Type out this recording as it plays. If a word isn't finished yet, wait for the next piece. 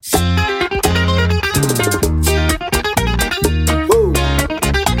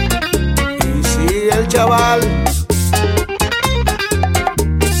Mirabal.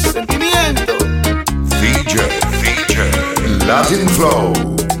 Sentimiento. DJ LatinFlow.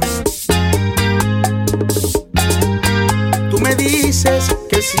 Tú me dices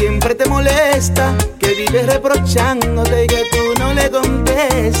que siempre te molesta, que vives reprochándote y que tú no le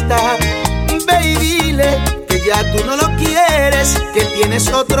contestas. Ve y dile que ya tú no lo quieres, que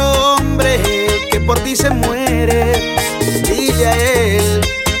tienes otro hombre que por ti se muere. Dile a él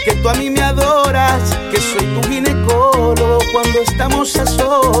que tú a mí me adoras, que soy tu ginecólogo cuando estamos a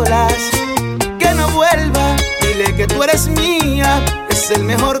solas. Que no vuelva, dile que tú eres mía, es el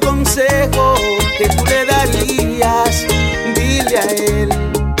mejor consejo que tú le darías. Dile a él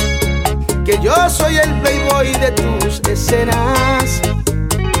que yo soy el playboy de tus escenas,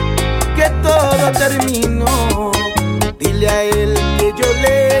 que todo terminó. Dile a él que yo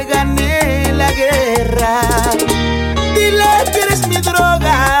le gané la guerra. Dile que eres mi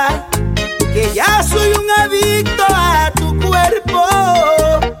droga, que ya soy un adicto a tu cuerpo,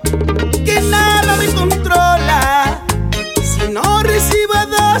 que nada me controla si no recibo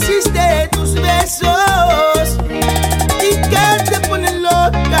dosis de tus besos, y que te pone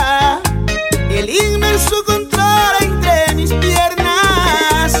loca el inmenso control entre mis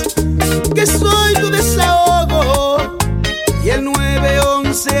piernas, que soy tu desahogo y el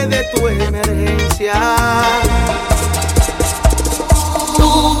 911 de tu emergencia.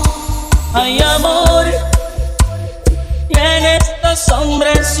 Ay, amor, tienes dos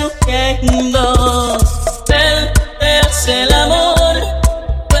hombres sufriendo. Él te hace el amor.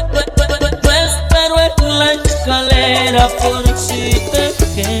 Yo espero en la escalera por si te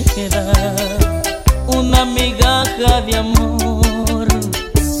queda una migaja de amor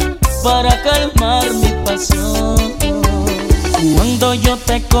para calmar mi pasión. Cuando yo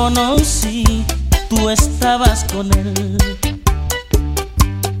te conocí, tú estabas con él.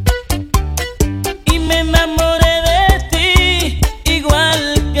 Me enamoré de ti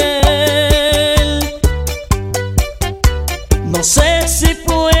igual que él. No sé si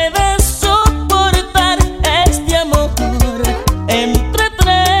puedo soportar este amor entre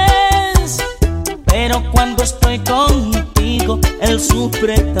tres, pero cuando estoy contigo él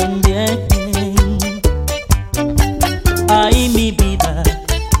sufre también. Ay, mi vida,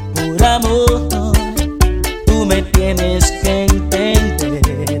 por amor, tú me tienes que entender.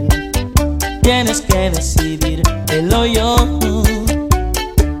 Tienes que decidir él o yo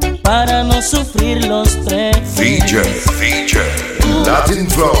para no sufrir los tres. DJ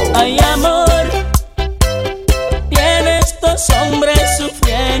LatinFlow. Ay, amor, tienes dos hombres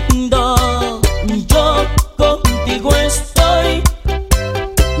sufriendo. Yo contigo estoy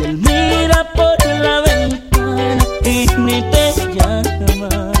y él mira por la ventana y ni te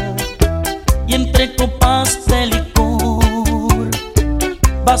llama. Y entre copas de licor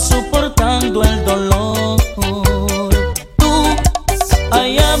va soportando el dolor. Tú,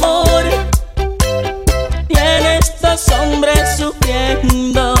 ay, amor, tienes dos hombres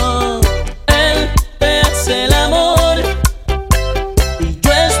sufriendo. Él te hace el amor y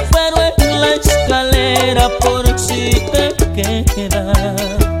yo espero en la escalera por si te queda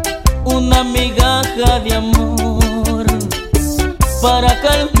una migaja de amor para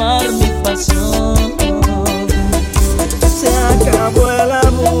calmar mi pasión. Se acabó el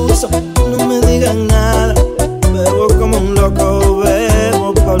abuso, no me digan nada. Bebo como un loco,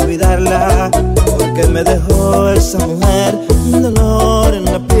 bebo pa' olvidarla, porque me dejó esa mujer un dolor en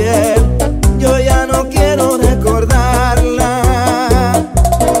la piel. Yo ya no quiero recordarla.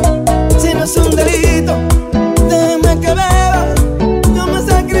 Si no es un delito, déjeme que beba. Yo me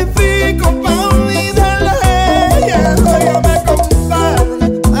sacrifico pa' olvidarla a ella. Óigame,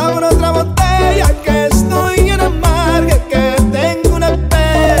 compadre, abro otra botella que estoy en amarga, que tengo una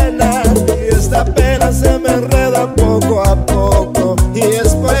pena y esta pena se me enreda poco a poco, y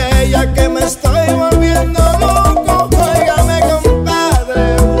es por ella que me estoy volviendo loco. Óigame, compadre.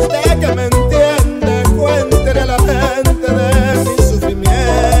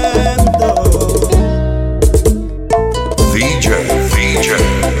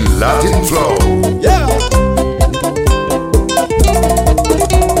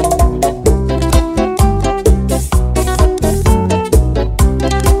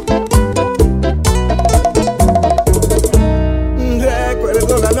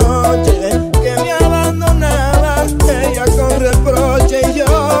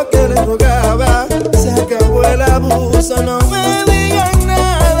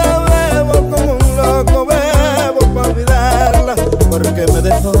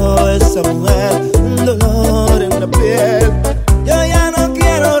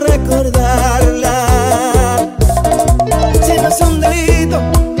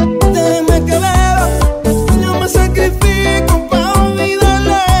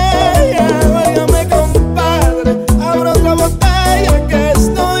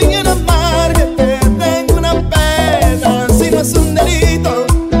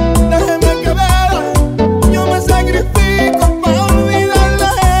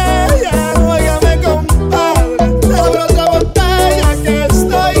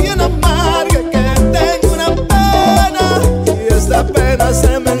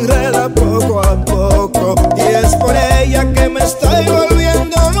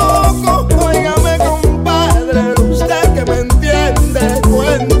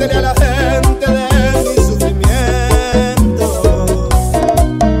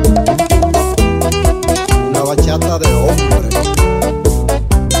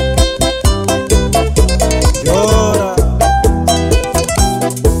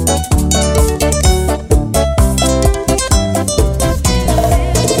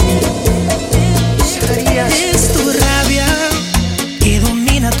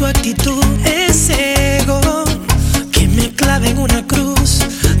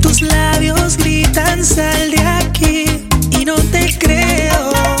 Tus labios gritan sal de aquí y no te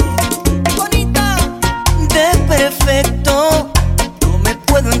creo. Bonita, de perfecto, no me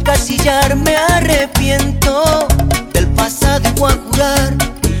puedo encasillar, me arrepiento del pasado y voy a jurar.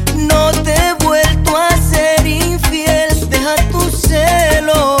 No te he vuelto a ser infiel, deja tus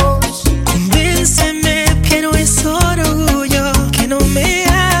celos. Convénceme que no es orgullo, que no me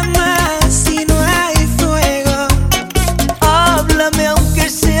amas si no hay fuego. Háblame aunque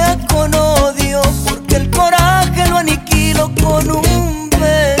sea con odio, porque el coraje lo aniquilo con un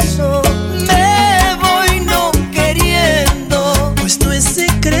beso. Me voy no queriendo, pues no es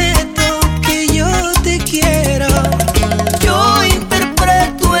secreto que yo te quiero. yo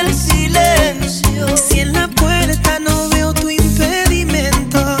interpreto el silencio. Si en la puerta no veo tu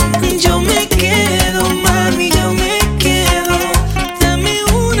impedimento, yo me quedo, mami, yo me quedo. Dame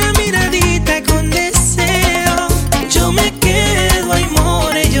una miradita con deseo. Yo me quedo, ay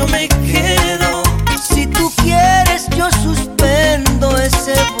more, yo me quedo. Si tú quieres yo suspendo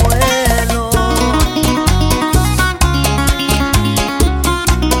ese vuelo.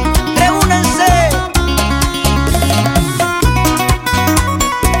 Reúnanse.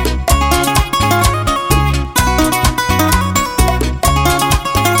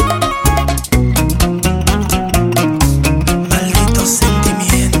 Maldito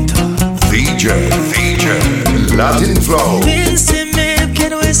sentimiento. DJ LatinFlow. Convénceme que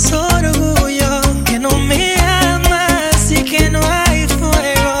no es orgullo, que no me amas y que no hay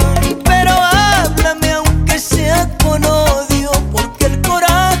fuego. Pero háblame aunque sea con odio, porque el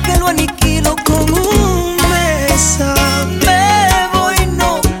coraje lo aniquilo con Con un beso, me voy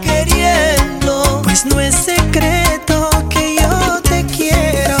no queriendo. pues no es secreto que yo te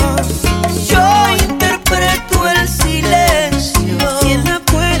quiero. Yo interpreto el silencio. Si en la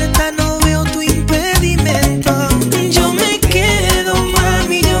puerta no veo tu impedimento, yo me quedo,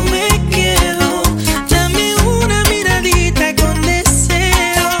 mami, yo me quedo. Dame una miradita con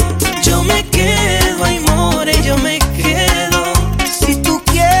deseo. Yo me quedo, ay more, yo me quedo. Si tú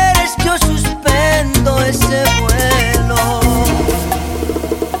quieres yo suspendo ese vuelo.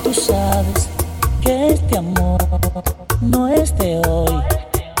 Tú sabes que este amor no es de hoy.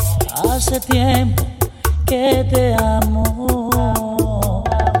 Hace tiempo que te amo.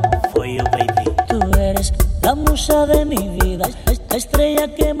 For you, baby. Tú eres la musa de mi vida, la estrella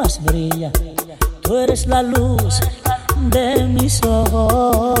que más brilla. Tú eres la luz de mis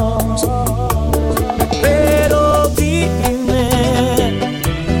ojos. Pero dime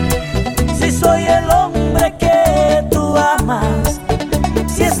si soy el hombre que tú amas,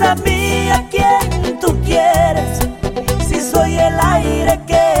 si es a mí a quien tú quieres, si soy el aire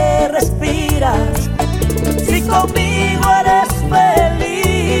que respiras, si conmigo eres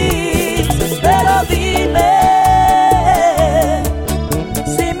feliz. Pero dime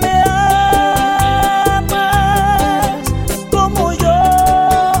si me amas como yo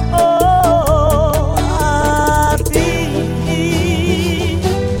a ti.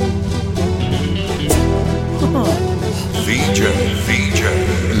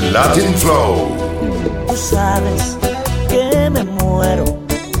 DJ LatinFlow. Tú sabes que me muero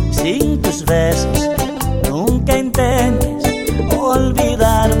sin tus besos. Nunca intentes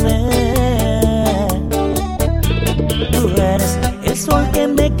olvidarme. Tú eres el sol que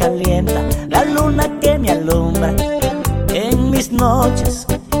me calienta, la luna que me alumbra en mis noches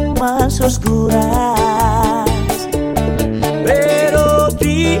más oscuras. Pero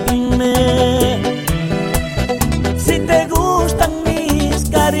dime si te gustan mis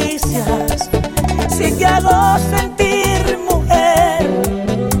caricias, si te hago sentir mujer.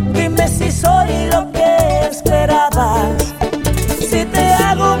 Dime si soy lo que esperabas, si te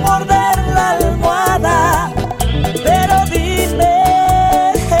hago morder la almohada. Pero dime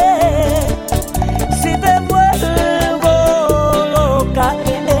si te vuelvo loca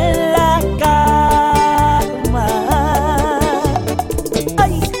en la cama.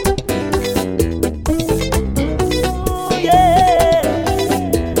 Ay. Oh, yeah.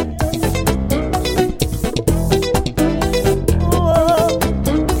 Oh.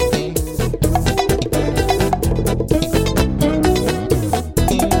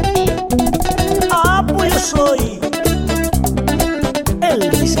 Ah, pues yo soy el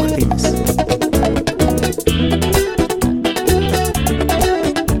Martínez.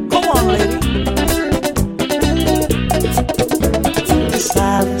 Come on, lady. Tú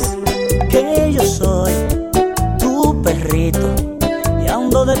sabes que yo soy tu perrito y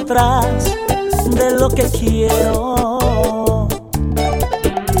ando detrás de lo que quiero.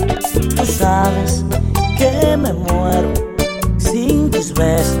 Tú sabes